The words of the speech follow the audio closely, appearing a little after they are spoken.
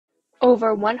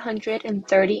Over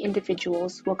 130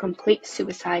 individuals will complete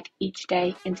suicide each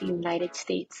day in the United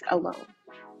States alone.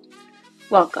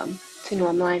 Welcome to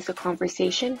Normalize the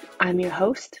Conversation. I'm your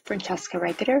host, Francesca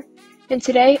Regeter, and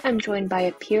today I'm joined by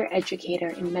a peer educator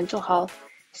in mental health,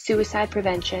 suicide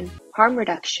prevention, harm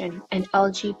reduction, and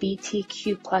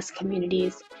LGBTQ+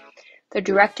 communities, the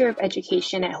Director of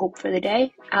Education at Hope for the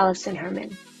Day, Allison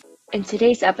Herman. In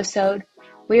today's episode,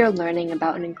 we are learning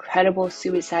about an incredible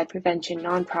suicide prevention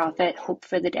nonprofit, Hope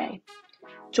for the Day.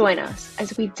 Join us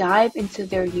as we dive into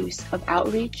their use of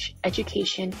outreach,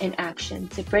 education, and action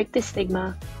to break the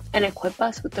stigma and equip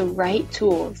us with the right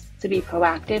tools to be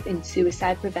proactive in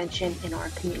suicide prevention in our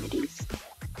communities.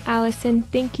 Allison,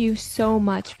 thank you so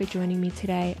much for joining me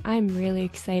today. I'm really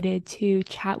excited to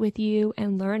chat with you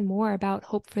and learn more about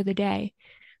Hope for the Day.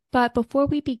 But before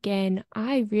we begin,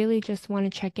 I really just want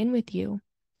to check in with you.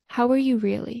 How are you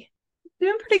really?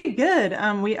 Doing pretty good.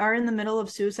 We are in the middle of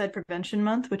Suicide Prevention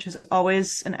Month, which is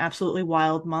always an absolutely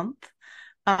wild month.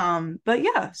 But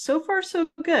yeah, so far so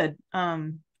good.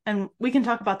 And we can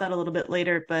talk about that a little bit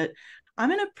later, but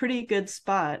I'm in a pretty good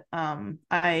spot.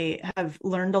 I have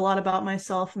learned a lot about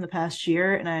myself in the past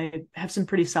year, and I have some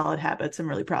pretty solid habits I'm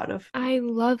really proud of. I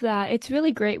love that. It's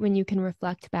really great when you can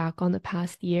reflect back on the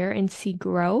past year and see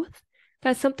growth.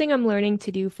 That's something I'm learning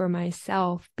to do for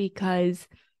myself because,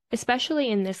 especially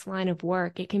in this line of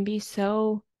work, it can be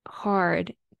so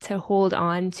hard to hold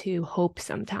on to hope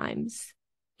sometimes.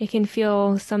 It can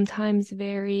feel sometimes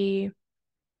very,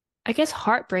 I guess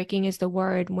heartbreaking is the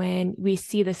word when we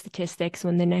see the statistics,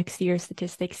 when the next year's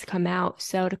statistics come out.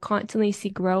 So to constantly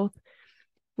see growth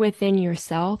within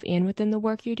yourself and within the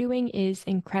work you're doing is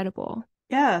incredible.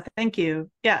 Yeah, thank you.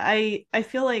 Yeah, I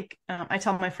feel like I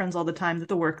tell my friends all the time that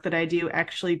the work that I do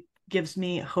actually gives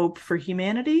me hope for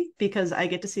humanity because I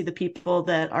get to see the people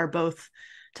that are both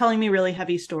telling me really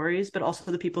heavy stories, but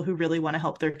also the people who really want to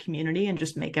help their community and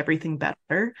just make everything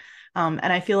better. And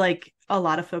I feel like a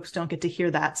lot of folks don't get to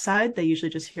hear that side. They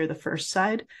usually just hear the first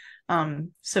side.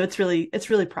 So it's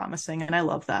really promising, and I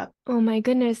love that. Oh my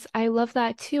goodness, I love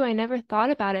that too. I never thought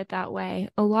about it that way.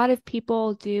 A lot of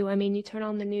people do. I mean, you turn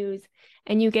on the news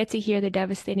and you get to hear the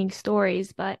devastating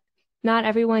stories, but not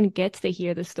everyone gets to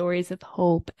hear the stories of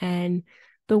hope and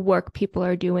the work people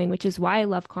are doing, which is why I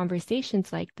love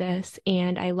conversations like this.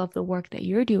 And I love the work that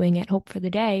you're doing at Hope for the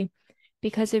Day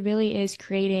because it really is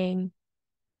creating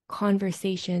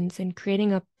conversations and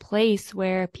creating a place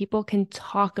where people can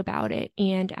talk about it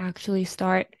and actually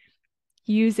start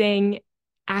using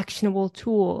actionable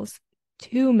tools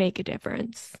to make a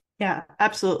difference. Yeah,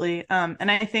 absolutely.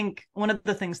 And I think one of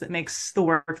the things that makes the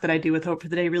work that I do with Hope for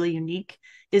the Day really unique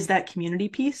is that community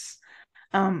piece.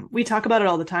 We talk about it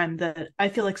all the time that I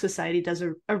feel like society does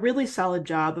a really solid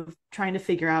job of trying to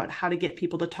figure out how to get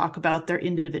people to talk about their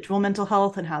individual mental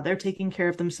health and how they're taking care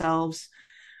of themselves.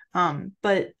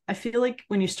 But I feel like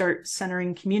when you start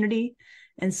centering community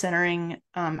and centering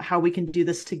how we can do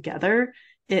this together,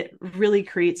 it really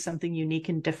creates something unique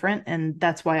and different. And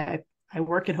that's why I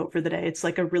work at Hope for the Day. It's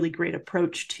like a really great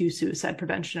approach to suicide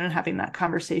prevention and having that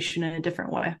conversation in a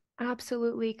different way.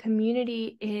 Absolutely.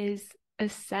 Community is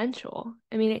essential.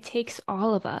 I mean, it takes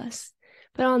all of us.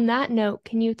 But on that note,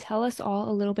 can you tell us all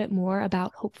a little bit more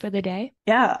about Hope for the Day?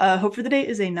 Yeah, Hope for the Day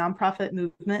is a nonprofit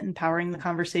movement empowering the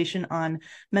conversation on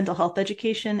mental health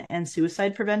education and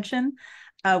suicide prevention.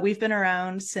 We've been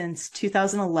around since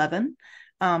 2011.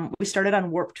 We started on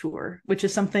Warp Tour, which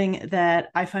is something that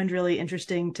I find really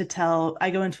interesting to tell. I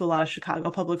go into a lot of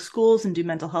Chicago public schools and do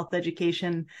mental health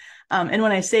education. And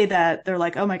when I say that, they're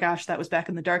like, oh my gosh, that was back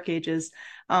in the dark ages.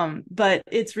 But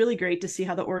it's really great to see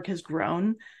how the org has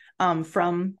grown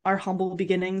from our humble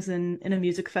beginnings in a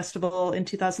music festival in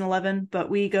 2011.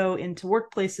 But we go into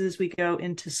workplaces, we go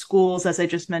into schools, as I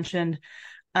just mentioned,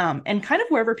 and kind of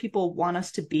wherever people want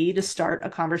us to be to start a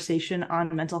conversation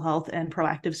on mental health and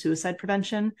proactive suicide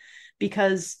prevention,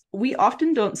 because we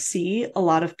often don't see a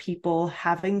lot of people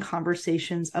having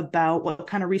conversations about what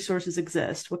kind of resources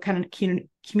exist, what kind of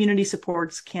community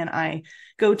supports can I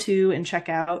go to and check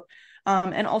out.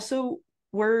 And also,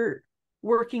 we're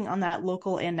working on that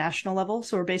local and national level.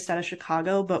 So we're based out of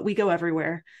Chicago, but we go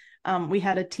everywhere. We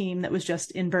had a team that was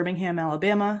just in Birmingham,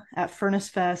 Alabama at Furnace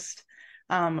Fest.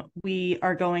 We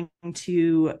are going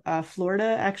to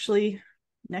Florida actually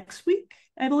next week,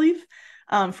 I believe,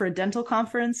 for a dental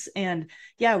conference. And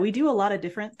yeah, we do a lot of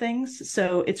different things.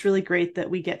 So it's really great that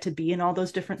we get to be in all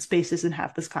those different spaces and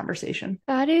have this conversation.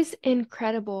 That is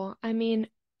incredible. I mean,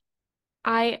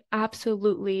 I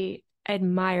absolutely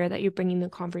admire that you're bringing the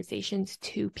conversations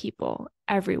to people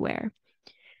everywhere.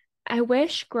 I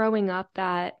wish growing up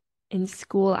that in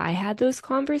school I had those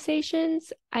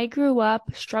conversations. I grew up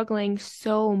struggling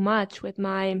so much with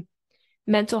my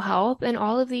mental health and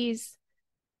all of these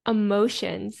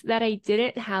emotions that I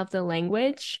didn't have the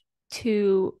language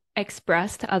to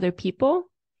express to other people.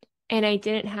 And I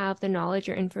didn't have the knowledge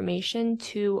or information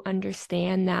to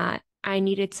understand that I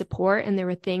needed support and there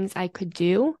were things I could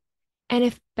do. And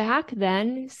if back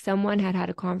then someone had had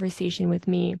a conversation with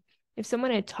me, if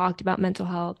someone had talked about mental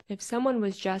health, if someone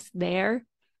was just there,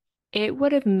 it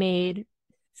would have made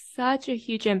such a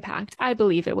huge impact. I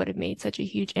believe it would have made such a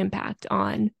huge impact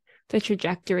on the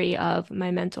trajectory of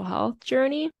my mental health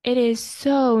journey. It is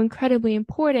so incredibly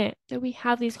important that we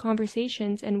have these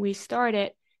conversations and we start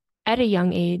it at a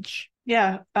young age.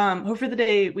 Yeah. Hope for the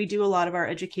Day, we do a lot of our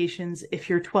educations if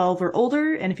you're 12 or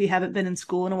older. And if you haven't been in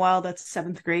school in a while, that's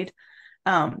seventh grade.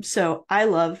 So I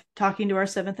love talking to our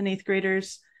seventh and eighth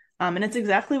graders. And it's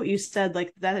exactly what you said,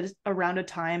 like that is around a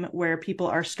time where people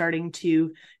are starting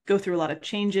to go through a lot of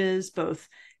changes, both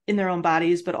in their own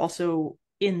bodies, but also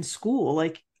in school.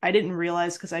 Like I didn't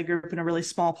realize, because I grew up in a really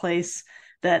small place,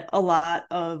 that a lot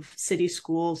of city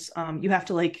schools, you have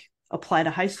to like apply to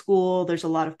high school. There's a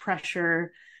lot of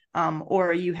pressure,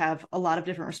 or you have a lot of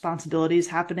different responsibilities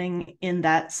happening in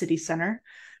that city center.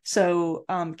 So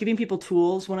giving people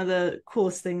tools, one of the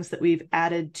coolest things that we've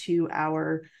added to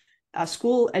our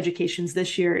school educations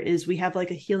this year is we have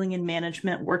like a healing and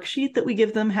management worksheet that we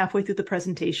give them halfway through the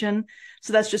presentation.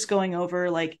 So that's just going over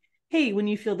like, hey, when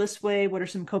you feel this way, what are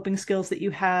some coping skills that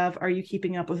you have? Are you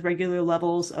keeping up with regular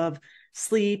levels of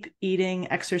sleep,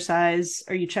 eating, exercise?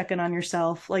 Are you checking on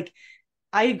yourself? Like,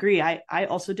 I agree. I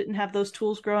also didn't have those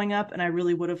tools growing up, and I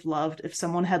really would have loved if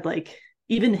someone had like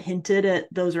even hinted at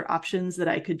those are options that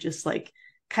I could just like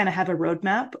kind of have a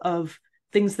roadmap of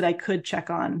things that I could check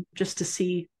on just to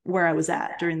see where I was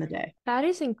at during the day. That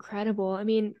is incredible. I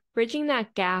mean, bridging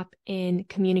that gap in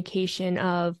communication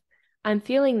of I'm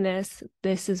feeling this,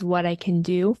 this is what I can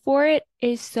do for it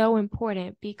is so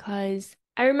important, because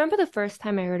I remember the first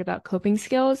time I heard about coping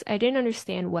skills, I didn't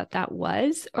understand what that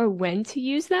was or when to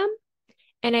use them.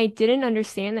 And I didn't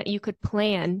understand that you could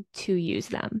plan to use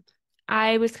them.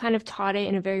 I was kind of taught it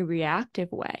in a very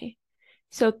reactive way.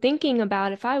 So thinking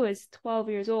about if I was 12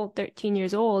 years old, 13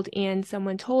 years old, and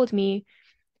someone told me,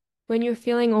 when you're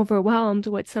feeling overwhelmed,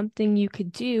 what's something you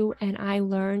could do? And I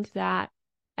learned that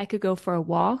I could go for a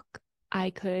walk. I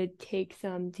could take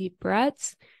some deep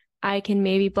breaths. I can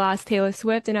maybe blast Taylor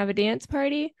Swift and have a dance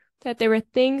party. That there were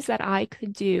things that I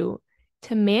could do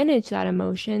to manage that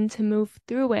emotion, to move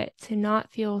through it, to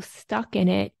not feel stuck in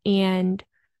it and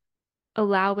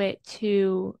allow it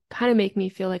to kind of make me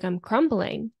feel like I'm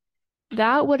crumbling.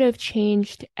 That would have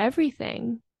changed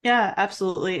everything. Yeah,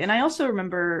 absolutely. And I also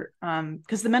remember,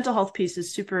 because the mental health piece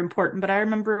is super important, but I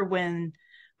remember when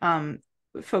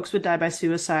folks would die by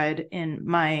suicide in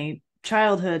my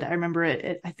childhood. I remember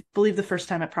I believe the first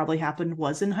time it probably happened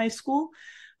was in high school.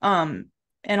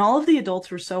 And all of the adults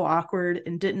were so awkward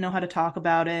and didn't know how to talk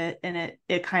about it. And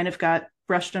it kind of got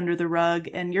brushed under the rug.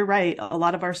 And you're right, a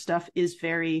lot of our stuff is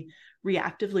very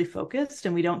reactively focused,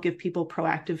 and we don't give people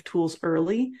proactive tools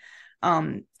early,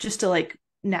 just to like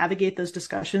navigate those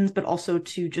discussions, but also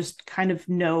to just kind of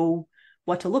know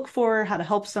what to look for, how to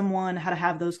help someone, how to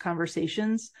have those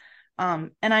conversations.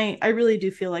 And I really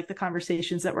do feel like the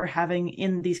conversations that we're having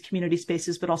in these community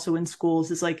spaces, but also in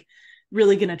schools, is like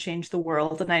really going to change the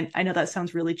world. And I know that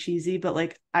sounds really cheesy, but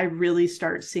like I really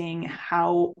start seeing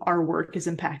how our work is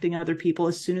impacting other people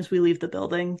as soon as we leave the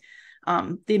building.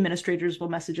 The administrators will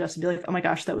message us and be like, oh my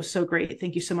gosh, that was so great.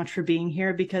 Thank you so much for being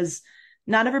here, because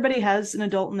not everybody has an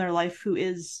adult in their life who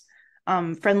is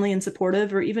friendly and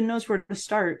supportive, or even knows where to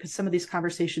start, because some of these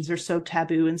conversations are so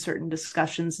taboo in certain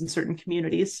discussions in certain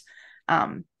communities.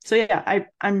 So yeah,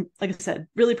 I'm, like I said,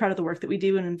 really proud of the work that we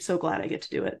do, and I'm so glad I get to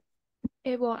do it.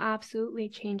 It will absolutely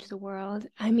change the world.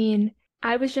 I mean,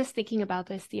 I was just thinking about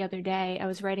this the other day. I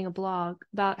was writing a blog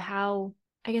about how,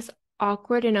 I guess,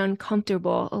 awkward and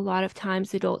uncomfortable a lot of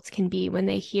times adults can be when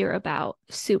they hear about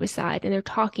suicide and they're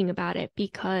talking about it,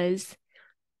 because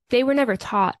they were never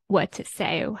taught what to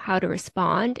say or how to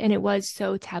respond. And it was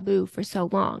so taboo for so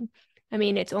long. I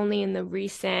mean, it's only in the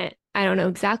recent, I don't know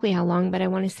exactly how long, but I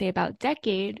want to say about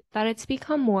decade, that it's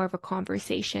become more of a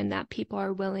conversation, that people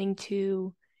are willing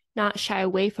to not shy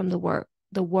away from the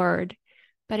word,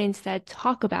 but instead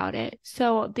talk about it.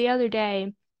 So the other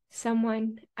day,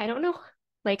 someone, I don't know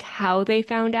like how they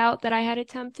found out that I had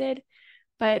attempted,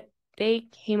 but they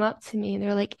came up to me and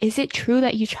they're like, is it true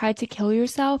that you tried to kill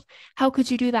yourself? How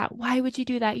could you do that? Why would you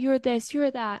do that? You're this,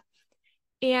 you're that.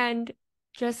 And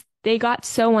just they got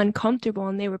so uncomfortable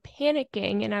and they were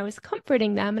panicking, and I was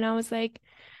comforting them, and I was like,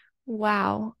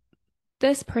 wow,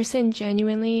 this person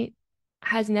genuinely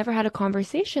has never had a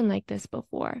conversation like this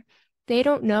before. They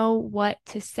don't know what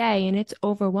to say, and it's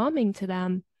overwhelming to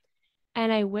them.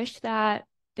 And I wish that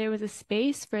there was a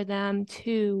space for them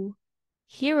to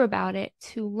hear about it,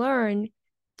 to learn,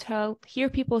 to hear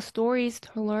people's stories,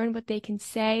 to learn what they can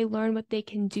say, learn what they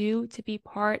can do to be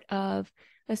part of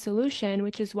a solution,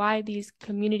 which is why these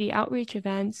community outreach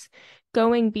events,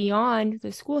 going beyond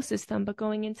the school system, but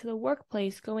going into the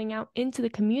workplace, going out into the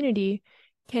community,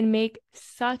 can make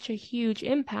such a huge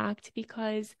impact.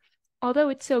 Because although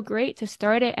it's so great to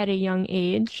start it at a young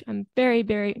age, I'm very,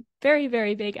 very, very,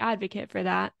 very big advocate for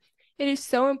that. It is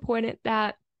so important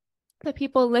that the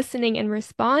people listening and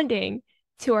responding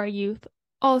to our youth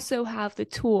also have the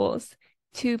tools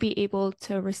to be able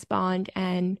to respond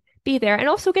and be there, and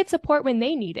also get support when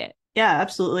they need it. Yeah,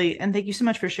 absolutely. And thank you so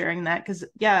much for sharing that. Because,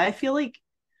 yeah, I feel like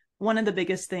one of the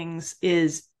biggest things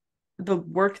is the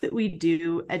work that we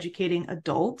do educating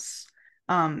adults.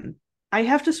 I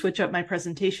have to switch up my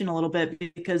presentation a little bit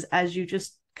because, as you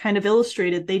just kind of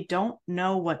illustrated, they don't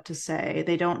know what to say.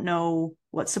 They don't know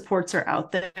what supports are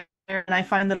out there. And I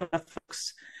find that a lot of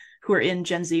folks who are in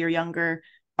Gen Z or younger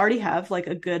already have like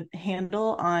a good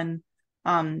handle on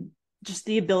just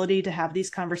the ability to have these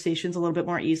conversations a little bit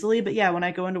more easily. But yeah, when I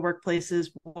go into workplaces,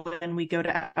 when we go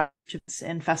to outreach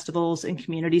and festivals and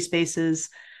community spaces,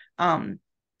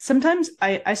 sometimes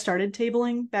I started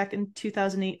tabling back in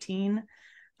 2018.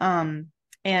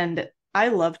 And I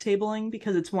love tabling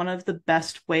because it's one of the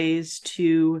best ways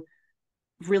to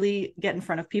really get in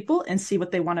front of people and see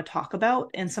what they want to talk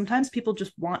about. And sometimes people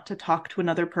just want to talk to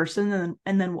another person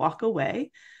and then walk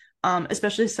away,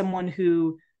 especially someone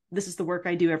who, this is the work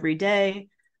I do every day.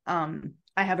 I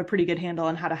have a pretty good handle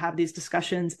on how to have these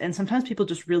discussions. And sometimes people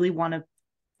just really want to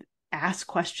ask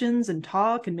questions and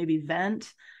talk and maybe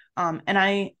vent. And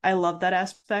I love that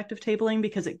aspect of tabling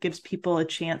because it gives people a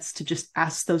chance to just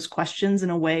ask those questions in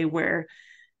a way where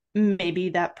maybe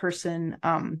that person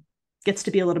gets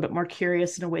to be a little bit more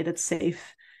curious in a way that's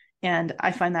safe. And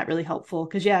I find that really helpful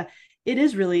because, yeah, it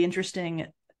is really interesting,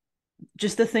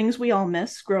 just the things we all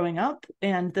miss growing up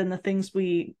and then the things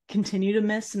we continue to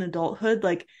miss in adulthood.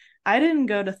 Like, I didn't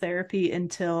go to therapy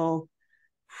until,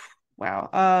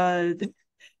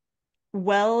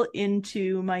 well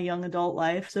into my young adult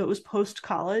life. So it was post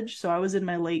college. So I was in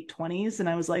my late 20s and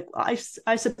I was like, I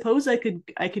suppose I could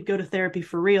go to therapy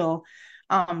for real.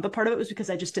 But part of it was because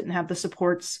I just didn't have the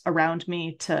supports around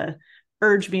me to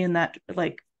urge me in that,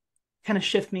 like, kind of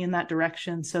shift me in that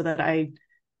direction so that I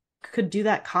could do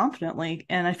that confidently.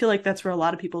 And I feel like that's where a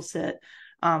lot of people sit.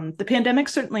 The pandemic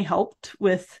certainly helped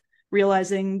with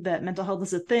realizing that mental health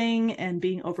is a thing and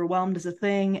being overwhelmed is a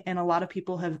thing. And a lot of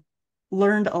people have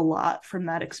learned a lot from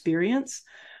that experience.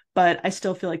 But I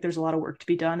still feel like there's a lot of work to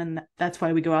be done. And that's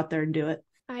why we go out there and do it.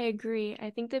 I agree.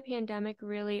 I think the pandemic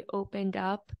really opened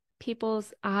up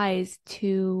people's eyes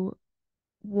to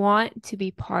want to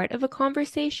be part of a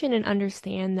conversation and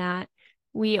understand that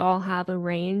we all have a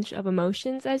range of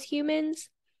emotions as humans,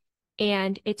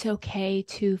 and it's okay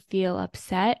to feel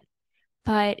upset.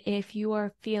 But if you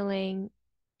are feeling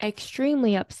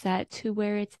extremely upset to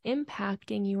where it's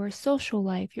impacting your social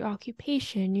life, your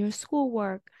occupation, your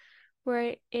schoolwork,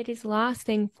 where it is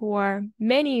lasting for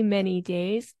many, many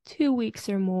days, 2 weeks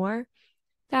or more,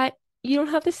 that you don't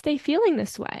have to stay feeling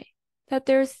this way, that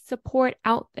there's support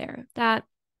out there, that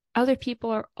other people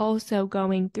are also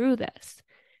going through this,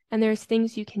 and there's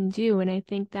things you can do. And I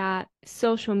think that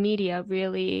social media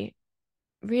really,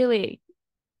 really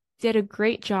did a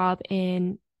great job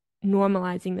in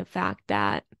normalizing the fact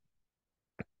that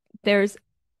there's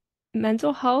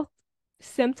mental health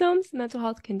symptoms, mental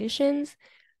health conditions,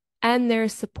 and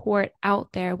there's support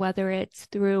out there, whether it's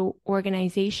through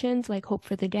organizations like Hope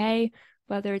for the Day,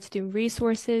 whether it's through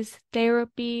resources,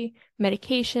 therapy,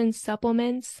 medications,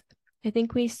 supplements. I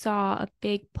think we saw a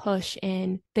big push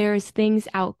in there's things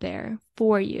out there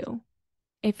for you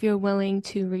if you're willing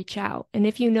to reach out and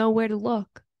if you know where to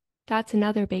look. That's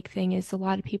another big thing, is a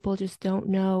lot of people just don't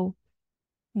know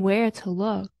where to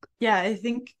look. Yeah, I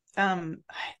think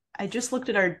I just looked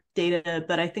at our data,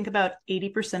 but I think about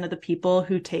 80% of the people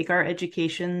who take our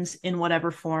educations in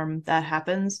whatever form that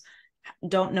happens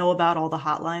don't know about all the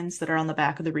hotlines that are on the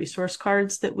back of the resource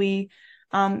cards that we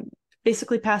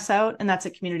basically pass out. And that's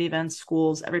at community events,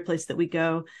 schools, every place that we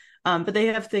go. But they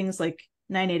have things like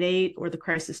 988 or the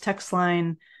crisis text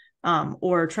line,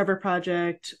 or Trevor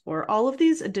Project, or all of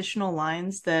these additional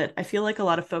lines that I feel like a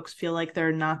lot of folks feel like there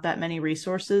are not that many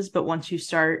resources. But once you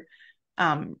start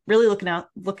really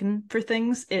looking for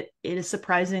things, it is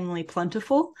surprisingly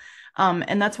plentiful.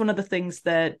 And that's one of the things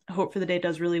that Hope for the Day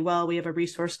does really well. We have a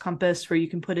resource compass where you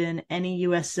can put in any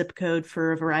US zip code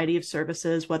for a variety of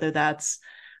services, whether that's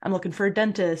I'm looking for a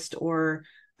dentist, or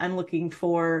I'm looking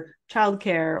for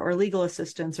childcare or legal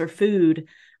assistance or food.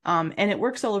 And it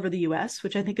works all over the US,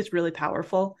 which I think is really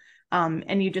powerful.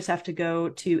 And you just have to go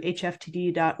to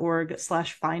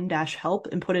hftd.org/find-help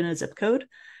and put in a zip code.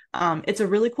 It's a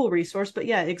really cool resource, but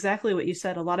yeah, exactly what you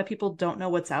said. A lot of people don't know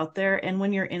what's out there. And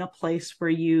when you're in a place where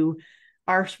you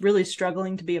are really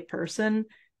struggling to be a person,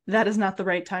 that is not the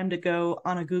right time to go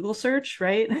on a Google search,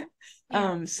 right?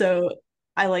 Yeah. So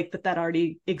I like that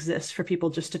already exists for people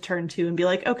just to turn to and be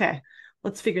like, okay,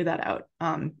 let's figure that out.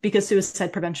 Because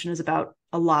suicide prevention is about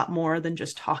a lot more than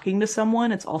just talking to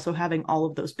someone. It's also having all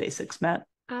of those basics met.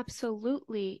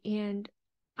 Absolutely. And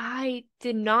I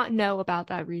did not know about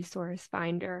that resource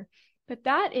finder, but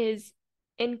that is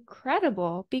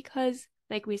incredible because,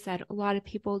 like we said, a lot of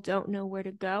people don't know where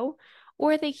to go,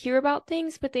 or they hear about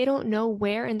things, but they don't know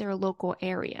where in their local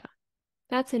area.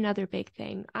 That's another big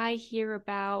thing. I hear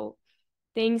about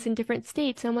things in different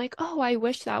states. I'm like, oh, I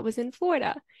wish that was in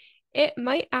Florida. It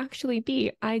might actually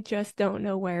be. I just don't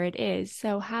know where it is.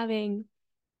 So having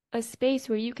a space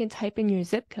where you can type in your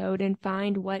zip code and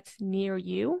find what's near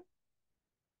you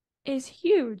is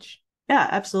huge. Yeah,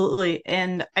 absolutely.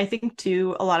 And I think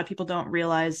too, a lot of people don't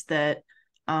realize that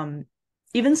um,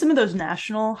 even some of those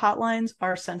national hotlines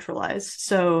are centralized.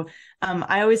 So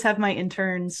I always have my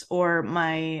interns or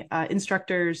my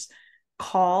instructors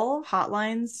call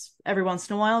hotlines every once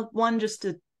in a while. One, just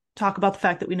to talk about the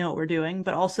fact that we know what we're doing,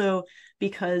 but also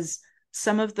because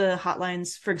some of the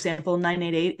hotlines, for example,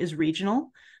 988 is regional.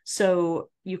 So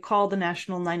you call the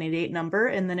national 988 number,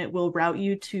 and then it will route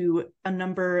you to a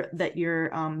number that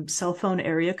your cell phone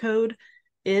area code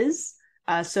is.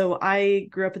 So I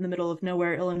grew up in the middle of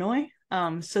nowhere, Illinois.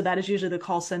 So that is usually the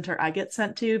call center I get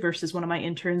sent to versus one of my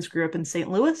interns grew up in St.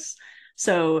 Louis.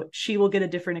 So she will get a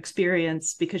different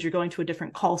experience because you're going to a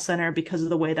different call center because of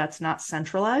the way that's not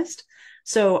centralized.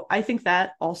 So I think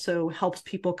that also helps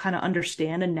people kind of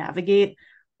understand and navigate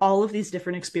all of these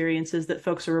different experiences that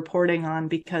folks are reporting on,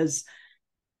 because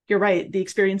you're right, the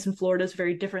experience in Florida is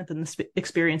very different than the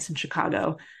experience in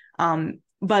Chicago.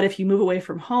 But if you move away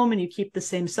from home and you keep the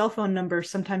same cell phone number,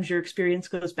 sometimes your experience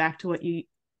goes back to what you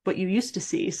used to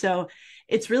see. So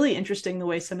it's really interesting the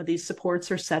way some of these supports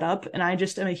are set up. And I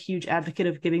just am a huge advocate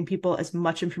of giving people as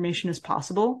much information as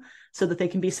possible so that they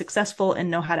can be successful and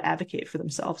know how to advocate for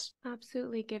themselves.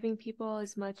 Absolutely. Giving people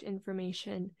as much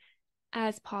information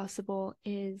as possible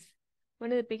is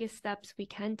one of the biggest steps we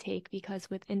can take, because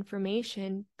with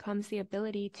information comes the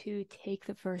ability to take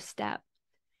the first step.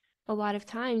 A lot of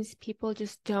times people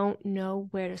just don't know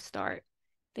where to start.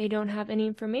 They don't have any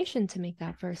information to make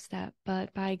that first step,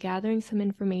 but by gathering some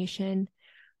information,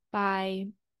 by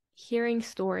hearing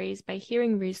stories, by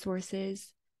hearing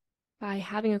resources, by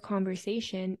having a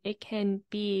conversation, it can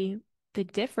be the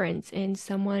difference in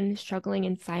someone struggling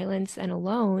in silence and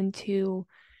alone to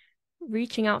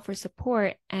reaching out for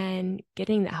support and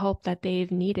getting the help that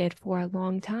they've needed for a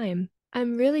long time.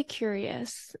 I'm really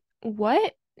curious,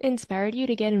 what inspired you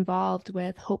to get involved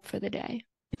with Hope for the Day?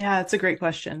 Yeah, it's a great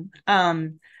question.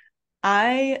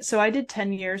 I did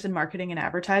 10 years in marketing and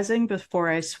advertising before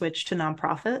I switched to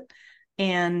nonprofit.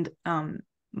 And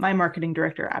my marketing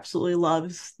director absolutely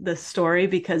loves this story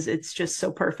because it's just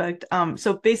so perfect.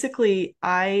 So basically,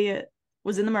 I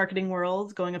was in the marketing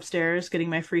world, going upstairs, getting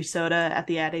my free soda at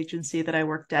the ad agency that I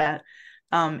worked at.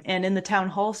 And in the town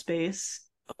hall space,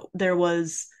 there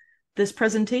was this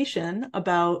presentation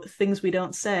about things we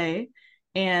don't say.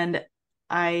 And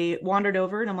I wandered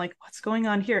over and I'm like, what's going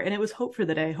on here? And it was Hope for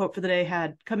the Day. Hope for the Day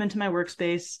had come into my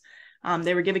workspace.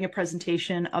 They were giving a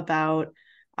presentation about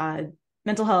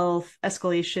mental health,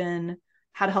 escalation,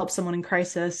 how to help someone in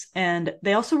crisis. And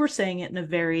they also were saying it in a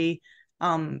very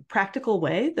practical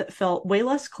way that felt way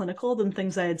less clinical than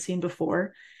things I had seen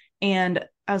before. And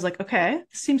I was like, okay,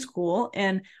 this seems cool.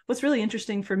 And what's really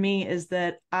interesting for me is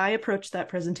that I approached that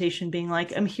presentation being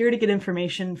like, I'm here to get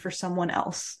information for someone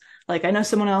else. Like, I know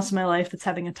someone else in my life that's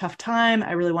having a tough time.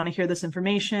 I really want to hear this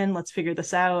information. Let's figure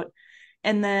this out.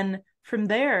 And then from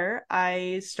there,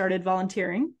 I started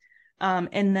volunteering.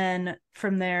 And then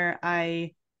from there,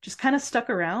 I just kind of stuck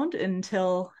around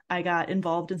until I got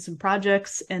involved in some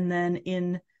projects. And then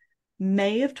in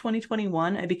May of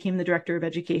 2021, I became the director of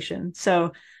education.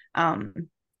 So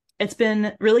it's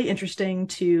been really interesting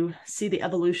to see the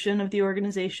evolution of the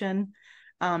organization.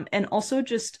 And also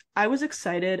just, I was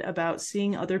excited about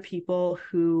seeing other people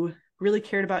who really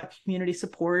cared about community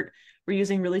support, were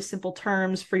using really simple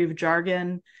terms, free of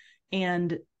jargon,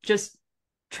 and just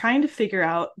trying to figure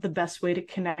out the best way to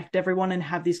connect everyone and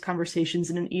have these conversations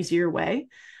in an easier way.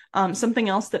 Something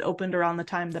else that opened around the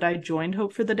time that I joined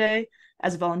Hope for the Day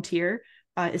as a volunteer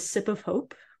is Sip of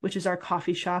Hope, which is our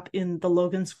coffee shop in the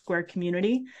Logan Square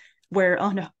community, where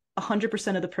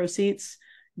 100% of the proceeds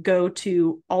go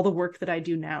to all the work that I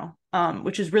do now,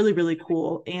 which is really, really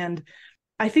cool. And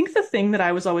I think the thing that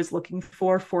I was always looking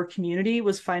for community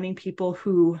was finding people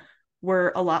who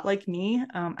were a lot like me.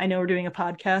 I know we're doing a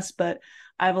podcast, but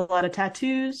I have a lot of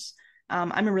tattoos.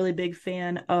 I'm a really big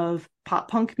fan of pop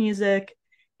punk music.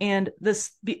 And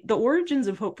the origins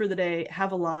of Hope for the Day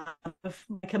have a lot of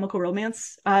My Chemical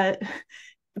Romance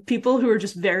people who are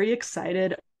just very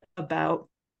excited about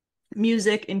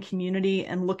music and community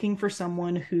and looking for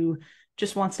someone who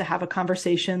just wants to have a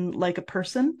conversation like a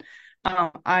person.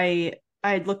 I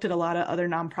looked at a lot of other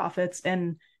nonprofits,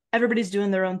 and everybody's doing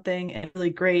their own thing and really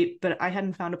great, but I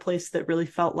hadn't found a place that really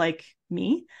felt like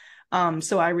me.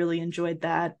 So I really enjoyed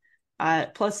that.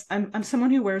 Plus, I'm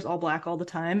someone who wears all black all the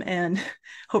time, and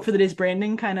Hope for the Day's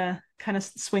branding kind of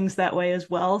swings that way as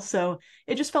well. So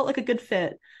it just felt like a good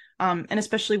fit. And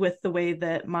especially with the way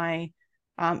that my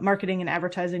marketing and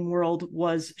advertising world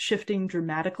was shifting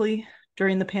dramatically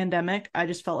during the pandemic, I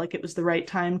just felt like it was the right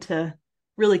time to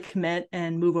really commit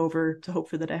and move over to Hope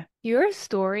for the Day. Your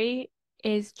story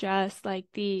is just like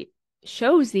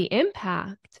shows the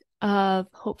impact of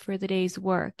Hope for the Day's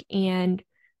work and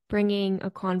bringing a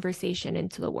conversation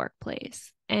into the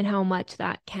workplace and how much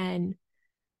that can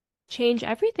change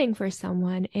everything for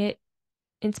someone. It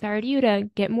inspired you to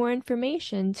get more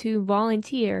information, to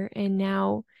volunteer, and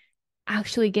now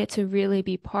actually get to really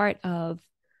be part of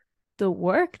the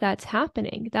work that's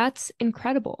happening. That's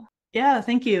incredible. Yeah,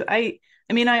 thank you. I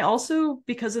mean, I also,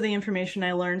 because of the information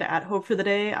I learned at Hope for the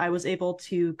Day, I was able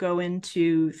to go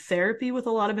into therapy with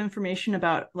a lot of information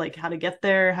about like how to get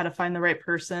there, how to find the right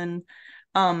person.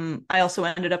 I also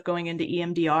ended up going into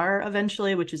EMDR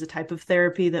eventually, which is a type of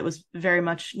therapy that was very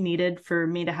much needed for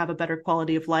me to have a better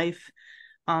quality of life.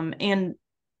 And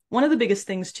one of the biggest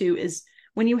things too is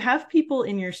when you have people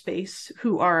in your space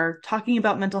who are talking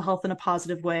about mental health in a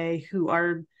positive way, who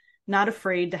are not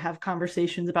afraid to have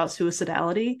conversations about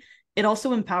suicidality, it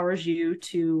also empowers you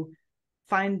to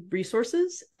find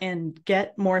resources and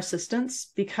get more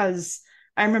assistance. Because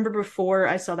I remember before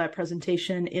I saw that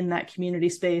presentation in that community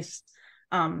space,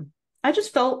 I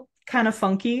just felt kind of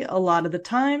funky a lot of the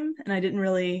time, and I didn't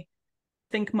really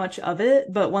think much of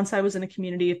it. But once I was in a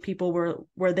community of people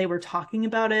where they were talking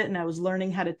about it, and I was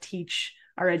learning how to teach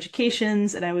our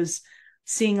educations, and I was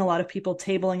seeing a lot of people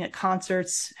tabling at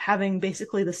concerts, having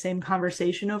basically the same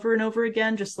conversation over and over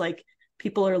again, just like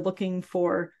people are looking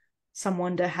for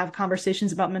someone to have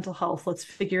conversations about mental health. Let's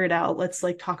figure it out. Let's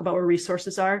like talk about where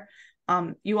resources are.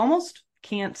 You almost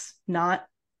can't not,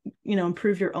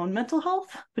 improve your own mental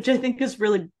health, which I think is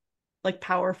really like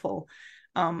powerful.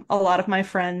 A lot of my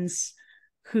friends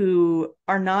who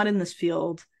are not in this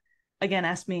field, again,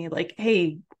 ask me like,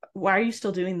 hey, why are you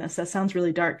still doing this? That sounds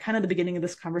really dark. Kind of the beginning of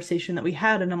this conversation that we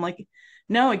had. And I'm like,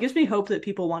 no, it gives me hope that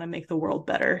people want to make the world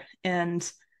better. And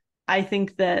I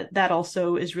think that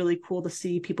also is really cool to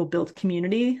see people build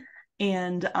community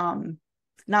and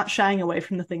not shying away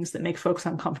from the things that make folks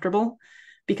uncomfortable,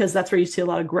 because that's where you see a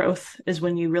lot of growth, is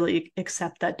when you really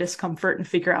accept that discomfort and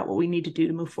figure out what we need to do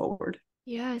to move forward.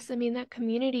 Yes, I mean, that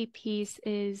community piece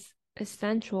is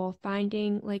essential.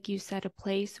 Finding, like you said, a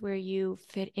place where you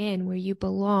fit in, where you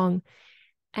belong,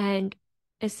 and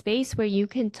a space where you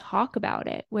can talk about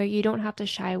it, where you don't have to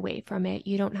shy away from it.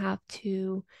 You don't have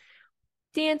to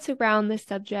dance around the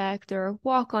subject or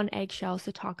walk on eggshells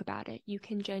to talk about it. You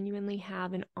can genuinely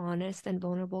have an honest and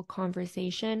vulnerable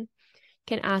conversation,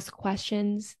 can ask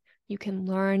questions, you can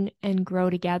learn and grow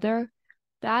together.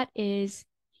 That is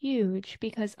huge,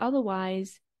 because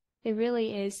otherwise there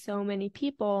really is so many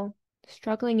people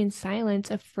struggling in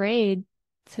silence, afraid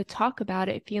to talk about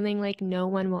it, feeling like no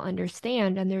one will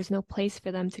understand and there's no place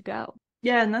for them to go.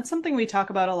 Yeah, and that's something we talk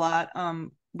about a lot.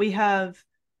 We have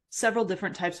several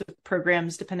different types of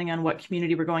programs depending on what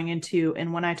community we're going into.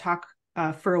 And when I talk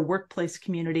for a workplace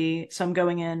community, so I'm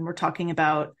going in, we're talking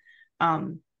about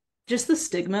just the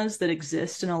stigmas that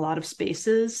exist in a lot of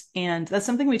spaces. And that's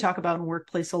something we talk about in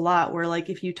workplace a lot, where like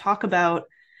if you talk about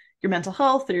your mental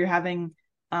health or you're having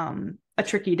a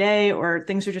tricky day or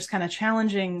things are just kind of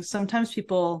challenging, sometimes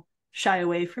people shy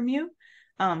away from you.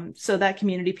 So that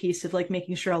community piece of like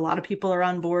making sure a lot of people are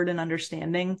on board and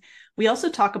understanding. We also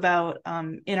talk about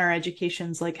in our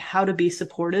educations, like how to be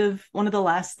supportive. One of the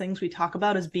last things we talk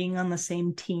about is being on the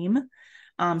same team.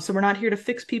 So we're not here to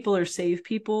fix people or save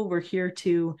people. We're here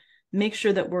to make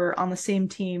sure that we're on the same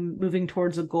team moving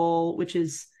towards a goal, which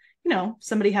is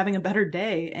somebody having a better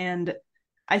day. And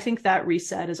I think that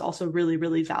reset is also really,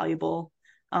 really valuable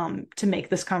to make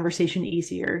this conversation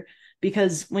easier.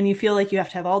 Because when you feel like you have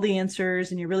to have all the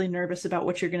answers and you're really nervous about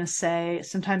what you're going to say,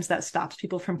 sometimes that stops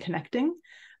people from connecting.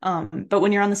 But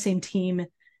when you're on the same team,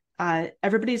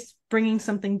 everybody's bringing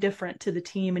something different to the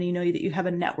team, and that you have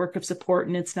a network of support,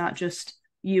 and it's not just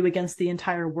you against the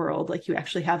entire world. Like, you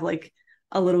actually have like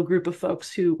a little group of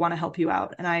folks who want to help you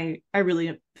out. And I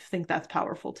really think that's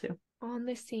powerful too. On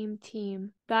the same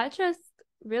team. That just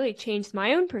really changed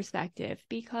my own perspective,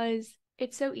 because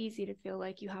it's so easy to feel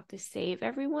like you have to save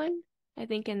everyone. I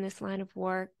think in this line of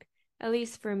work, at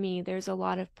least for me, there's a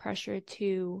lot of pressure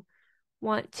to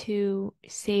want to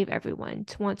save everyone,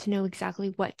 to want to know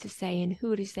exactly what to say and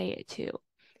who to say it to,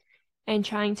 and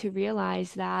trying to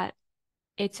realize that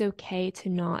it's okay to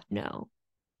not know.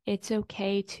 It's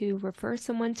okay to refer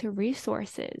someone to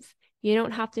resources. You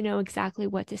don't have to know exactly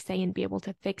what to say and be able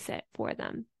to fix it for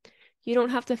them. You don't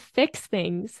have to fix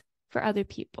things for other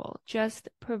people. Just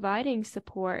providing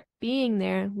support, being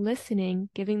there, listening,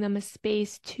 giving them a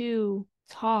space to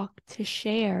talk, to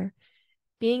share,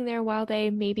 being there while they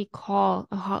maybe call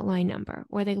a hotline number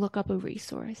or they look up a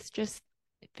resource. Just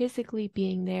physically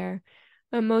being there,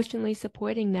 emotionally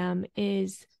supporting them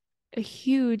is a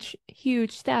huge,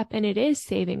 huge step, and it is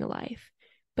saving a life.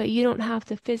 But you don't have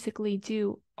to physically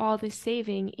do all the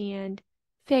saving and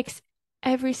fix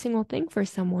every single thing for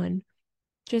someone.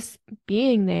 Just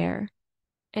being there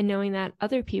and knowing that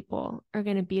other people are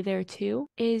going to be there too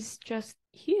is just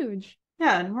huge.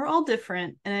 Yeah, and we're all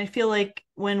different. And I feel like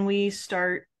when we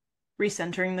start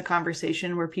recentering the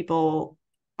conversation, where people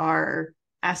are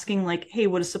asking like, hey,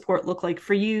 what does support look like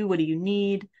for you? What do you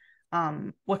need?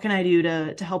 What can I do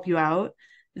to help you out?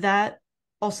 That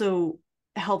also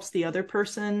helps the other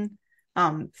person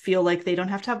feel like they don't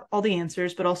have to have all the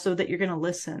answers, but also that you're going to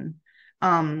listen.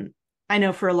 I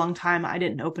know for a long time I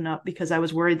didn't open up because I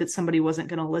was worried that somebody wasn't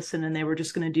going to listen and they were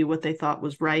just going to do what they thought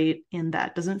was right. And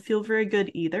that doesn't feel very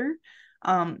good either.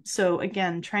 So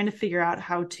again, trying to figure out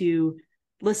how to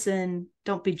listen,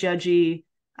 don't be judgy,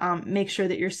 make sure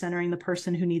that you're centering the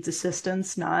person who needs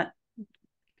assistance, not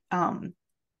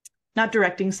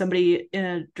directing somebody in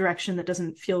a direction that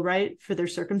doesn't feel right for their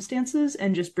circumstances,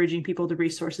 and just bridging people to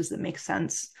resources that make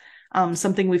sense.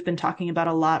 Something we've been talking about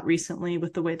a lot recently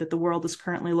with the way that the world is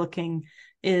currently looking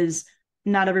is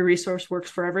not every resource works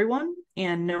for everyone,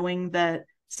 and knowing that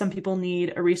some people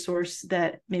need a resource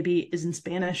that maybe is in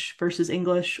Spanish versus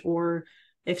English, or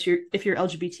if you're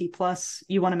LGBT plus,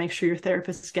 you want to make sure your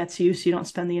therapist gets you so you don't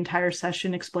spend the entire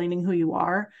session explaining who you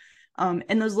are.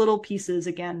 And those little pieces,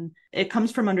 again, it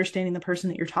comes from understanding the person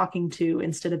that you're talking to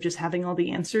instead of just having all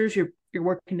the answers. You're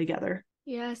working together.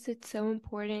 Yes, it's so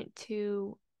important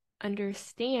to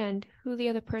understand who the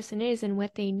other person is and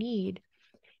what they need.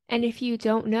 And if you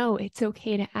don't know, it's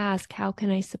okay to ask, how can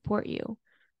I support you?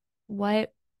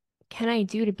 What can I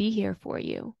do to be here for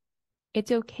you?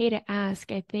 It's okay to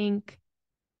ask. I think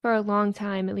for a long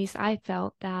time, at least I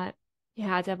felt that you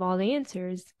had to have all the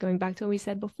answers, going back to what we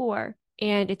said before.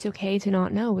 And it's okay to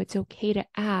not know. It's okay to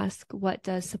ask, what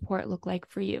does support look like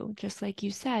for you? Just like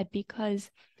you said,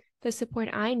 because the support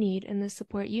I need and the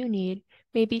support you need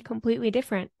may be completely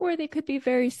different, or they could be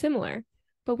very similar,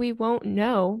 but we won't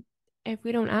know if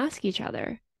we don't ask each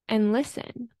other and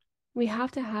listen. We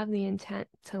have to have the intent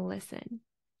to listen.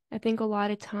 I think a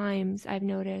lot of times I've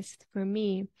noticed for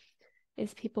me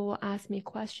is people will ask me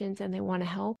questions and they want to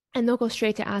help, and they'll go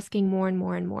straight to asking more and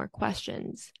more and more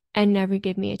questions and never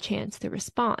give me a chance to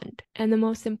respond. And the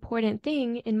most important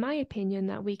thing, in my opinion,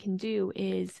 that we can do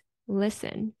is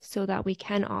listen so that we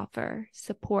can offer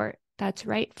support that's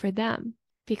right for them.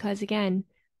 Because again,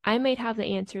 I might have the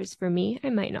answers for me, I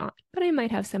might not, but I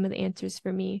might have some of the answers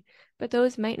for me, but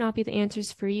those might not be the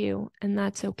answers for you, and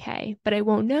that's okay. But I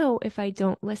won't know if I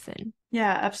don't listen.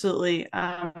 Yeah, absolutely.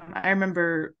 I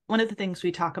remember one of the things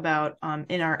we talk about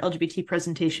in our LGBT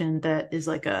presentation that is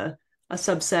like a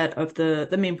subset of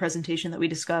the main presentation that we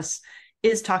discuss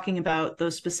is talking about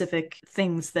those specific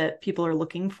things that people are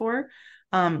looking for,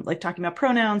 like talking about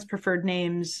pronouns, preferred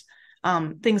names,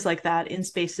 things like that in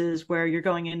spaces where you're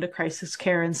going into crisis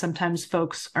care, and sometimes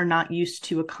folks are not used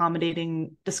to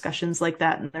accommodating discussions like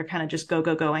that, and they're kind of just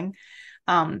going.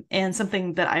 And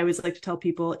something that I always like to tell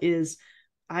people is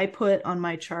I put on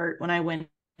my chart when I went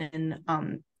in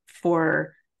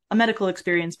for a medical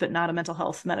experience, but not a mental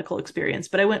health medical experience.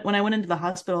 But when I went into the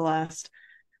hospital last,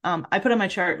 I put on my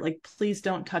chart, like, please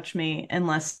don't touch me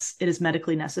unless it is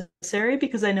medically necessary,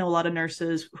 because I know a lot of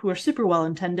nurses who are super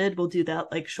well-intended will do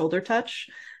that like shoulder touch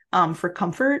for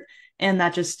comfort. And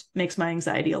that just makes my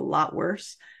anxiety a lot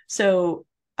worse. So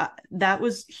that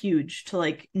was huge to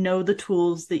like know the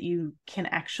tools that you can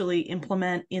actually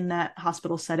implement in that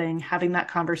hospital setting, having that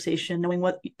conversation, knowing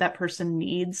what that person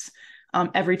needs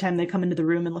every time they come into the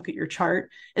room and look at your chart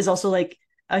is also like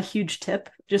a huge tip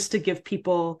just to give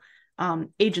people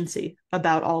agency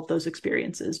about all of those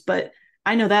experiences. But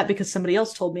I know that because somebody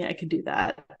else told me I could do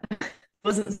that. It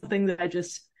wasn't something that I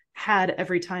just had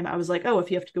every time I was like, oh,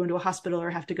 if you have to go into a hospital or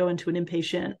have to go into an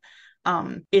inpatient,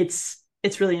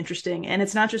 it's really interesting. And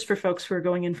it's not just for folks who are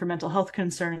going in for mental health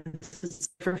concerns, it's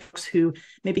for folks who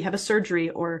maybe have a surgery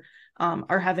or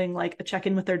are having like a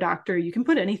check-in with their doctor. You can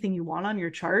put anything you want on your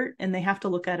chart and they have to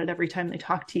look at it every time they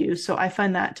talk to you. So I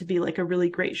find that to be like a really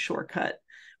great shortcut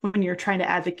when you're trying to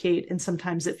advocate, and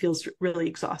sometimes it feels really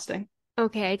exhausting.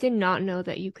 Okay, I did not know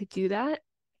that you could do that.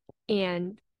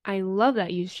 And I love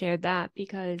that you shared that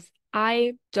because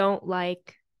I don't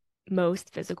like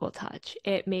most physical touch.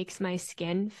 It makes my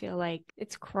skin feel like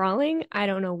it's crawling. I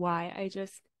don't know why.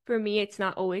 For me, it's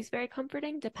not always very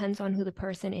comforting. Depends on who the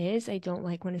person is. I don't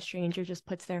like when a stranger just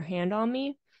puts their hand on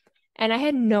me. And I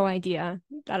had no idea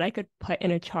that I could put in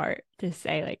a chart to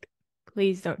say, like,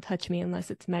 please don't touch me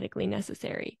unless it's medically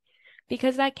necessary,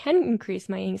 because that can increase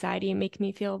my anxiety and make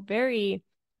me feel very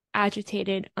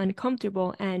agitated,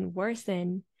 uncomfortable, and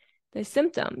worsen the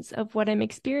symptoms of what I'm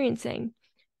experiencing.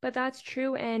 But that's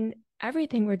true in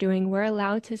everything we're doing. We're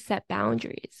allowed to set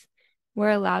boundaries. We're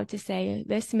allowed to say,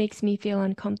 this makes me feel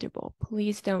uncomfortable.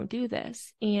 Please don't do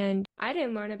this. And I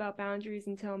didn't learn about boundaries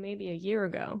until maybe a year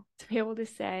ago to be able to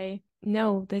say,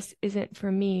 no, this isn't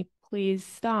for me. Please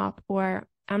stop. Or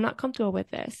I'm not comfortable with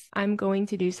this. I'm going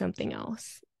to do something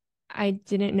else. I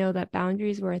didn't know that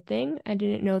boundaries were a thing. I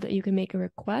didn't know that you can make a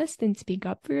request and speak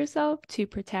up for yourself to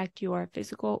protect your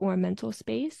physical or mental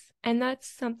space. And that's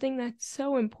something that's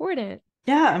so important.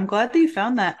 Yeah, I'm glad that you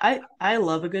found that. I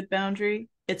love a good boundary.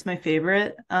 It's my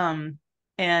favorite. And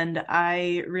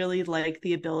I really like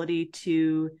the ability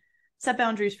to set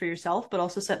boundaries for yourself, but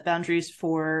also set boundaries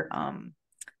for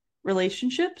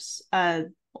relationships.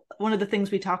 One of the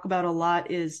things we talk about a lot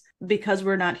is, because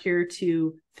we're not here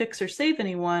to fix or save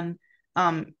anyone,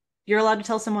 you're allowed to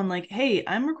tell someone like, hey,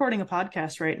 I'm recording a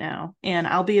podcast right now and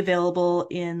I'll be available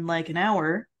in like an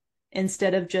hour,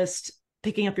 instead of just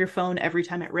picking up your phone every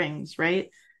time it rings, right?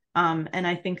 And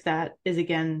I think that is,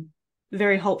 again,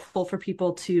 very helpful for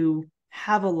people to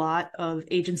have a lot of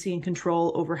agency and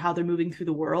control over how they're moving through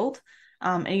the world.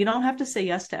 And you don't have to say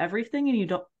yes to everything, and you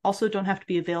don't have to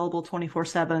be available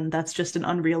 24/7. That's just an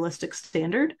unrealistic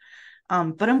standard.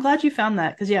 But I'm glad you found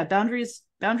that, because yeah, boundaries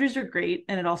are great,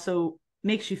 and it also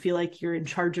makes you feel like you're in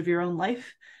charge of your own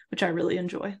life, which I really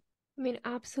enjoy. I mean,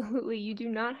 absolutely. You do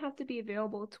not have to be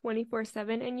available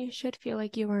 24/7, and you should feel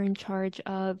like you are in charge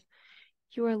of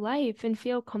your life and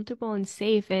feel comfortable and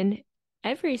safe in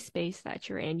every space that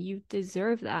you're in. You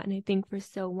deserve that. And I think for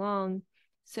so long,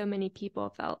 so many people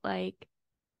felt like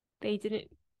they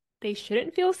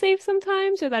shouldn't feel safe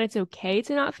sometimes, or that it's okay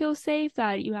to not feel safe,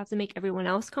 that you have to make everyone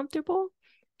else comfortable.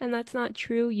 And that's not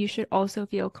true. You should also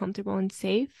feel comfortable and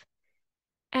safe.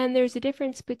 And there's a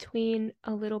difference between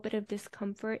a little bit of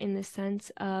discomfort in the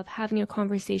sense of having a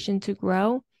conversation to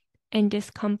grow, and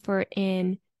discomfort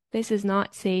in, this is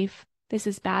not safe, this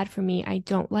is bad for me, I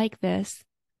don't like this,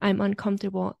 I'm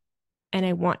uncomfortable, and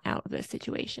I want out of this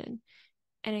situation.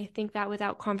 And I think that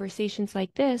without conversations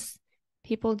like this,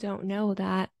 people don't know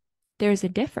that there's a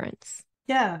difference.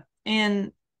 Yeah.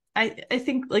 And I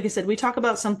think, like I said, we talk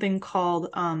about something called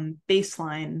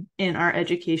baseline in our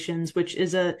educations, which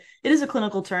is it is a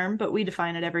clinical term, but we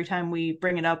define it every time we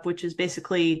bring it up, which is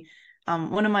basically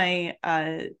one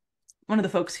of the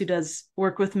folks who does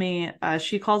work with me,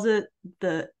 she calls it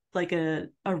a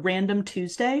random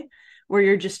Tuesday, where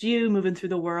you're just you moving through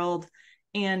the world,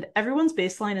 and everyone's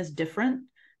baseline is different.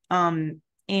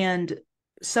 And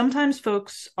sometimes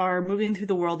folks are moving through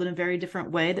the world in a very different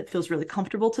way that feels really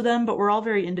comfortable to them, but we're all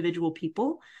very individual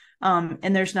people.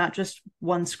 And there's not just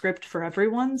one script for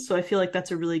everyone. So I feel like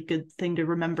that's a really good thing to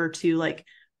remember too, like,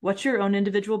 what's your own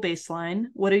individual baseline?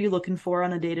 What are you looking for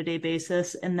on a day-to-day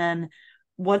basis? And then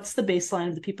what's the baseline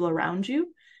of the people around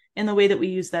you? And the way that we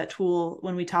use that tool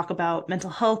when we talk about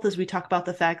mental health is we talk about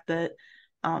the fact that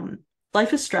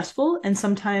life is stressful, and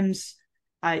sometimes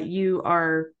you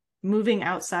are moving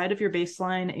outside of your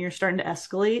baseline and you're starting to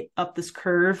escalate up this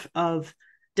curve of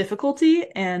difficulty.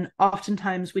 And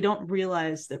oftentimes we don't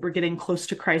realize that we're getting close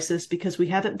to crisis because we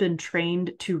haven't been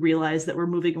trained to realize that we're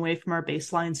moving away from our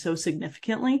baseline so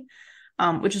significantly,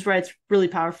 which is why it's really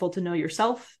powerful to know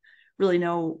yourself, really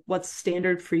know what's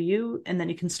standard for you, and then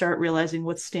you can start realizing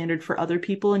what's standard for other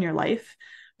people in your life.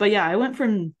 But yeah, I went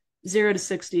from 0 to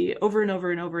 60 over and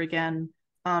over and over again,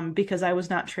 because I was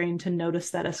not trained to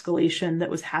notice that escalation that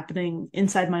was happening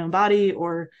inside my own body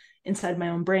or inside my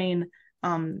own brain,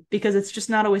 because it's just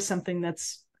not always something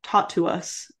that's taught to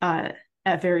us at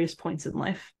various points in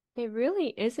life. It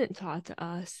really isn't taught to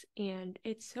us, and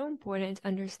it's so important to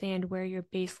understand where your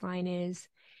baseline is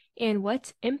and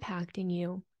what's impacting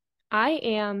you. I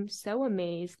am so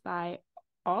amazed by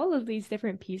all of these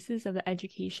different pieces of the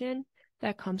education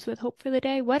that comes with Hope for the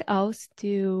Day. What else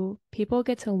do people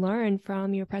get to learn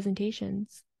from your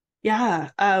presentations? Yeah,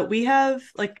 we have,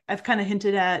 like I've kind of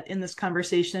hinted at in this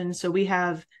conversation, so we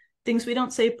have Things We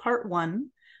Don't Say Part 1,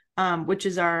 which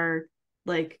is our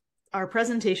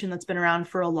presentation that's been around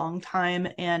for a long time,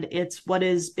 and it's what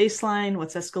is baseline,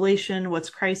 what's escalation, what's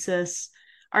crisis,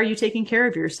 are you taking care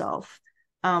of yourself?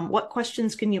 What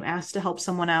questions can you ask to help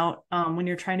someone out when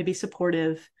you're trying to be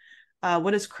supportive?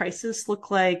 What does crisis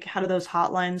look like? How do those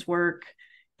hotlines work?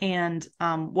 And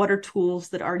what are tools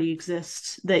that already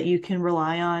exist that you can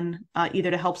rely on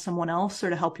either to help someone else or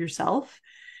to help yourself?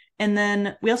 And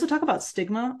then we also talk about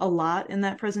stigma a lot in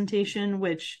that presentation,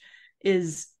 which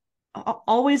is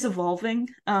always evolving.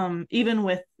 Even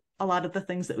with a lot of the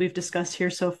things that we've discussed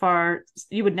here so far,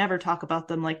 you would never talk about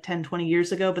them like 10, 20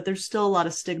 years ago, but there's still a lot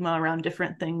of stigma around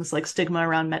different things, like stigma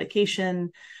around medication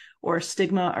or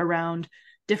stigma around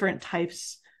different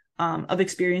types of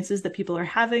experiences that people are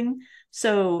having.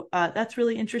 So that's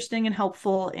really interesting and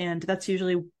helpful. And that's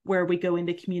usually where we go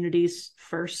into communities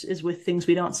first, is with Things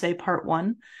We Don't Say Part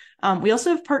 1. We also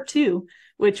have Part 2,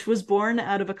 which was born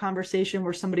out of a conversation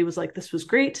where somebody was like, this was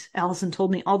great. Allison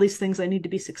told me all these things I need to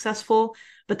be successful,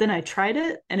 but then I tried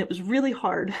it and it was really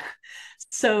hard.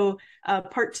 So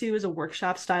Part 2 is a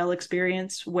workshop style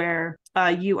experience where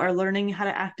you are learning how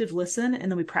to active listen, and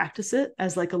then we practice it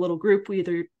as like a little group. We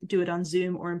either do it on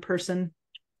Zoom or in person,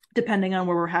 depending on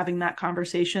where we're having that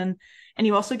conversation. And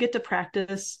you also get to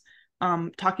practice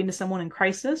talking to someone in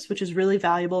crisis, which is really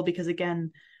valuable because,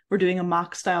 again, we're doing a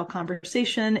mock style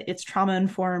conversation. It's trauma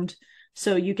informed.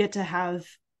 So you get to have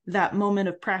that moment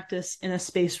of practice in a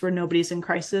space where nobody's in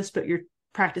crisis, but you're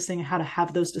practicing how to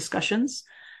have those discussions.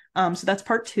 So that's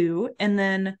Part 2. And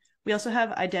then we also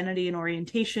have Identity and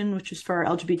Orientation, which is for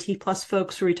our LGBT plus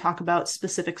folks, where we talk about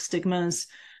specific stigmas,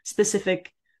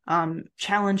 specific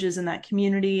challenges in that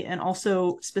community, and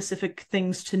also specific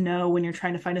things to know when you're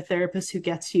trying to find a therapist who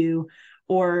gets you,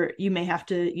 or you may have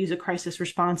to use a crisis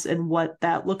response and what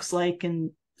that looks like.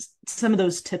 And some of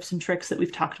those tips and tricks that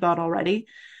we've talked about already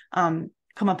come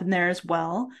up in there as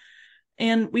well.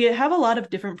 And we have a lot of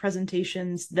different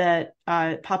presentations that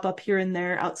pop up here and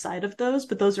there outside of those,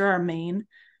 but those are our main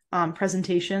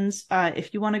presentations.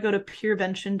 If you want to go to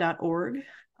peervention.org,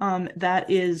 that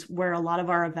is where a lot of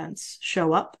our events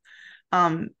show up.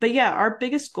 But yeah, our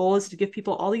biggest goal is to give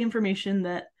people all the information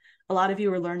that a lot of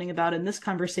you are learning about in this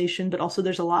conversation, but also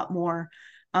there's a lot more.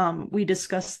 We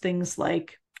discuss things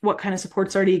like what kind of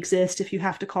supports already exist, if you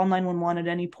have to call 911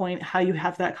 at any point, how you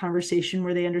have that conversation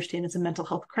where they understand it's a mental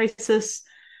health crisis.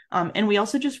 And we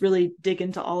also just really dig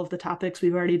into all of the topics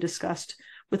we've already discussed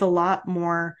with a lot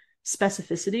more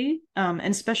specificity. And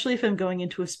especially if I'm going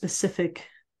into a specific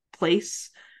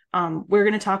place, we're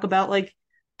going to talk about like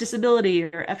disability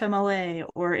or FMLA,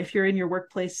 or if you're in your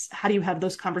workplace, how do you have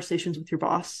those conversations with your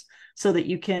boss so that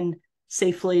you can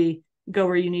safely go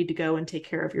where you need to go and take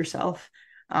care of yourself.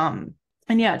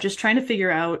 And yeah, just trying to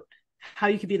figure out how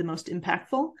you could be the most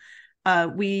impactful.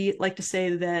 We like to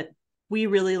say that we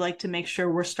really like to make sure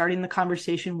we're starting the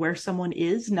conversation where someone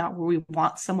is, not where we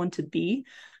want someone to be.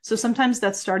 So sometimes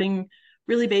that's starting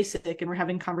really basic, and we're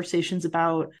having conversations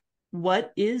about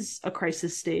what is a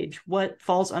crisis stage, what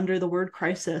falls under the word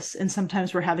crisis. And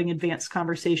sometimes we're having advanced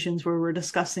conversations where we're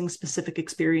discussing specific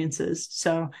experiences.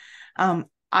 So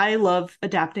I love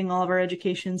adapting all of our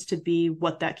educations to be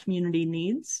what that community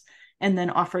needs, and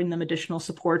then offering them additional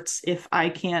supports if I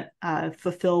can't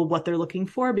fulfill what they're looking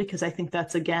for, because I think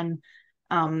that's, again,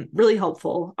 really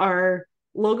helpful. Our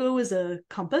logo is a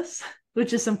compass,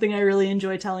 which is something I really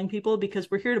enjoy telling people, because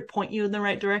we're here to point you in the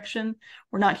right direction.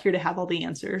 We're not here to have all the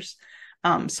answers.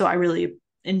 So I really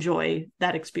enjoy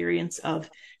that experience of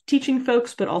teaching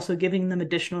folks, but also giving them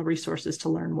additional resources to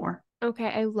learn more. Okay,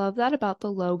 I love that about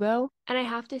the logo. And I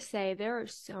have to say, there are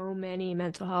so many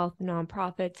mental health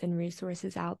nonprofits and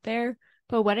resources out there.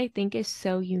 But what I think is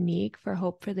so unique for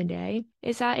Hope for the Day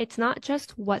is that it's not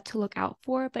just what to look out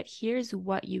for, but here's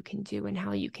what you can do and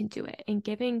how you can do it, and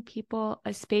giving people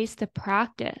a space to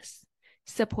practice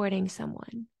supporting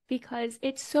someone, because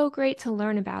it's so great to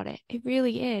learn about it. It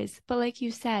really is. But like you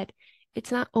said,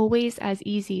 it's not always as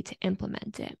easy to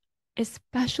implement it.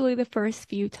 especially the first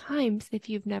few times if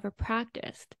you've never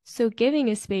practiced. So giving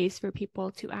a space for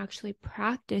people to actually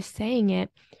practice saying it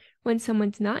when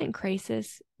someone's not in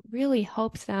crisis really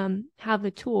helps them have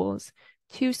the tools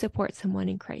to support someone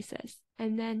in crisis.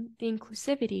 And then the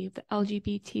inclusivity of the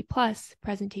LGBT plus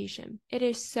presentation. It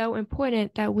is so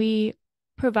important that we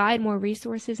provide more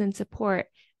resources and support.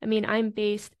 I mean, I'm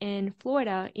based in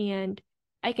Florida, and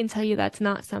I can tell you that's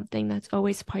not something that's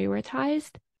always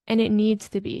prioritized, and it needs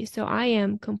to be. So I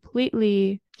am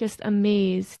completely just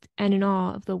amazed and in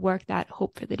awe of the work that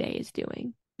Hope for the Day is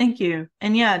doing. Thank you.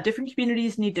 And yeah, different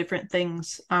communities need different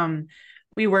things.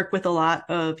 We work with a lot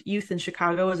of youth in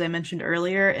Chicago, as I mentioned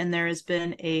earlier, and there has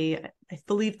been I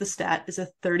believe the stat is a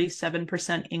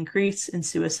 37% increase in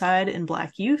suicide in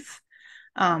Black youth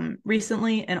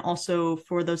recently. And also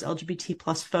for those LGBT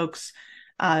plus folks,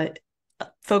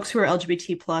 folks who are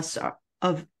LGBT plus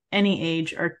of any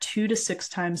age are 2 to 6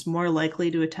 times more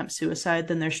likely to attempt suicide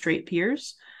than their straight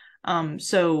peers.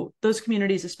 So those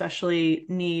communities especially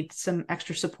need some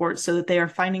extra support so that they are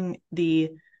finding the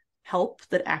help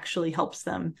that actually helps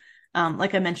them.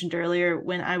 Like I mentioned earlier,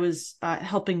 when I was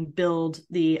helping build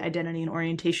the identity and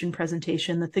orientation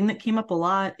presentation, the thing that came up a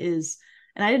lot is,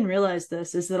 and I didn't realize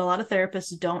this, is that a lot of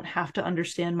therapists don't have to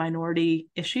understand minority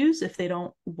issues if they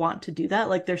don't want to do that.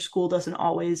 Like their school doesn't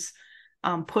always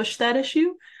push that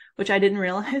issue, which I didn't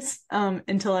realize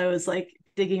until I was like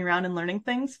digging around and learning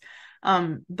things.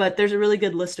 But there's a really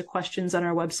good list of questions on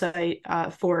our website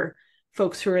for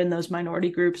folks who are in those minority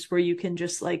groups where you can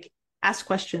just like ask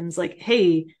questions like,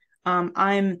 hey,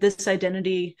 I'm this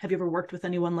identity. Have you ever worked with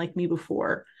anyone like me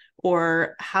before?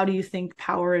 Or how do you think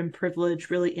power and privilege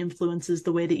really influences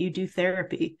the way that you do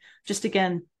therapy? Just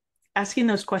again, asking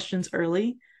those questions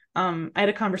early. I had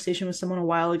a conversation with someone a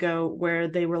while ago where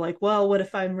they were like, well, what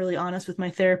if I'm really honest with my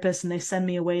therapist and they send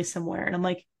me away somewhere? And I'm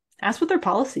like, ask what their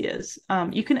policy is.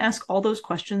 You can ask all those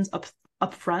questions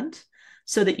up front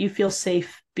so that you feel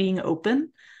safe being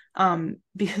open.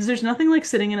 Because there's nothing like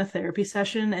sitting in a therapy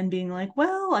session and being like,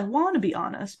 well, I want to be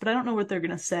honest, but I don't know what they're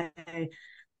going to say.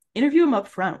 Interview them up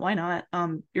front. Why not?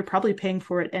 You're probably paying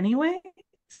for it anyway.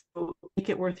 So make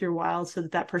it worth your while so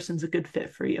that person's a good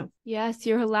fit for you. Yes,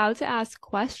 you're allowed to ask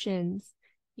questions.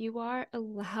 You are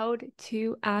allowed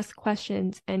to ask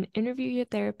questions and interview your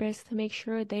therapist to make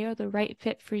sure they are the right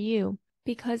fit for you,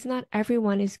 because not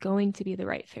everyone is going to be the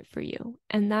right fit for you,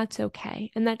 and that's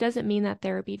okay. And that doesn't mean that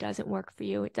therapy doesn't work for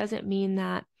you. It doesn't mean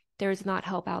that there's not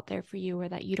help out there for you or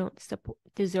that you don't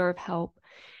deserve help.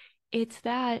 It's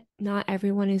that not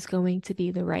everyone is going to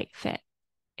be the right fit,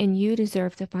 and you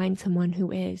deserve to find someone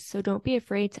who is. So don't be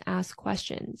afraid to ask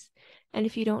questions. And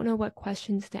if you don't know what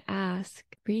questions to ask,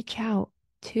 reach out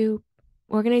to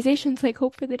organizations like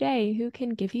Hope for the Day who can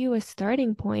give you a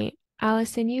starting point.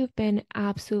 Allison, you've been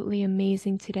absolutely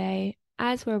amazing today.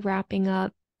 As we're wrapping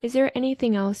up, is there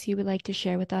anything else you would like to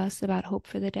share with us about Hope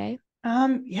for the Day?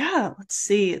 Yeah, let's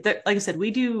see. Like I said,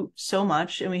 we do so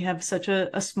much and we have such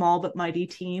a small but mighty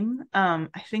team. I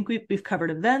think we've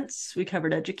covered events, we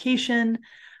covered education.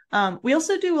 We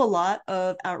also do a lot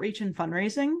of outreach and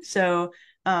fundraising. So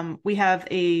we have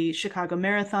a Chicago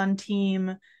Marathon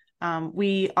team.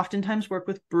 We oftentimes work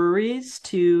with breweries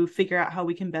to figure out how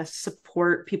we can best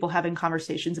support people having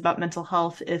conversations about mental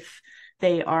health if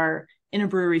they are in a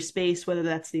brewery space, whether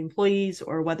that's the employees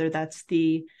or whether that's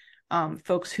the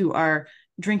folks who are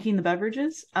drinking the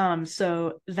beverages.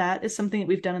 So that is something that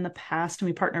we've done in the past, and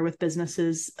we partner with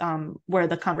businesses where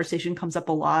the conversation comes up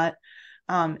a lot.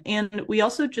 And we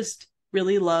also just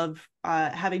really love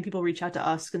having people reach out to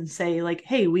us and say like,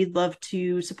 hey, we'd love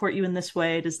to support you in this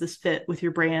way. Does this fit with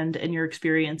your brand and your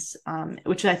experience?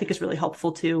 Which I think is really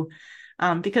helpful too,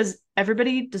 because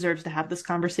everybody deserves to have this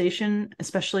conversation,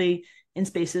 especially in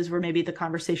spaces where maybe the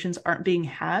conversations aren't being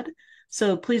had.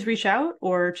 So please reach out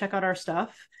or check out our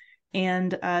stuff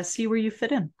and see where you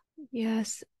fit in.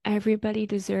 Yes, everybody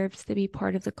deserves to be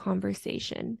part of the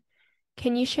conversation.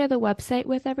 Can you share the website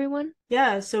with everyone?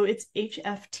 Yeah, so it's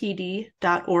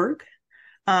hftd.org.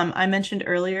 I mentioned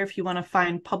earlier, if you want to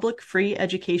find public free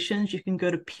educations, you can go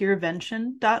to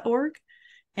peervention.org.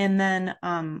 And then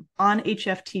on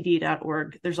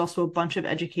hftd.org, there's also a bunch of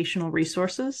educational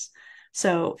resources.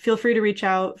 So feel free to reach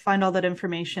out, find all that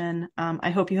information. I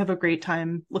hope you have a great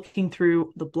time looking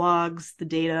through the blogs, the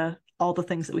data, all the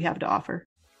things that we have to offer.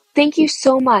 Thank you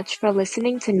so much for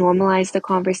listening to Normalize the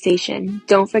Conversation.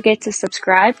 Don't forget to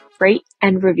subscribe, rate,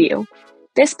 and review.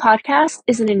 This podcast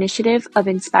is an initiative of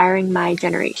Inspiring My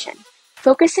Generation,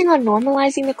 focusing on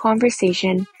normalizing the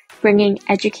conversation, bringing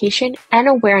education and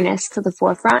awareness to the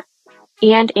forefront,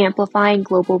 and amplifying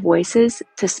global voices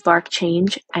to spark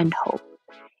change and hope.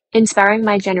 Inspiring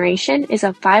My Generation is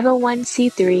a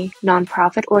 501c3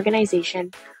 nonprofit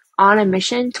organization on a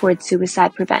mission towards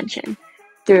suicide prevention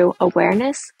through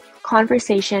awareness,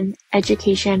 conversation,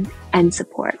 education, and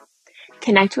support.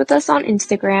 Connect with us on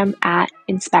Instagram at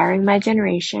Inspiring My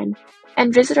Generation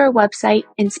and visit our website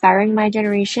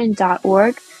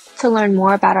inspiringmygeneration.org to learn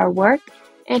more about our work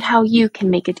and how you can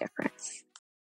make a difference.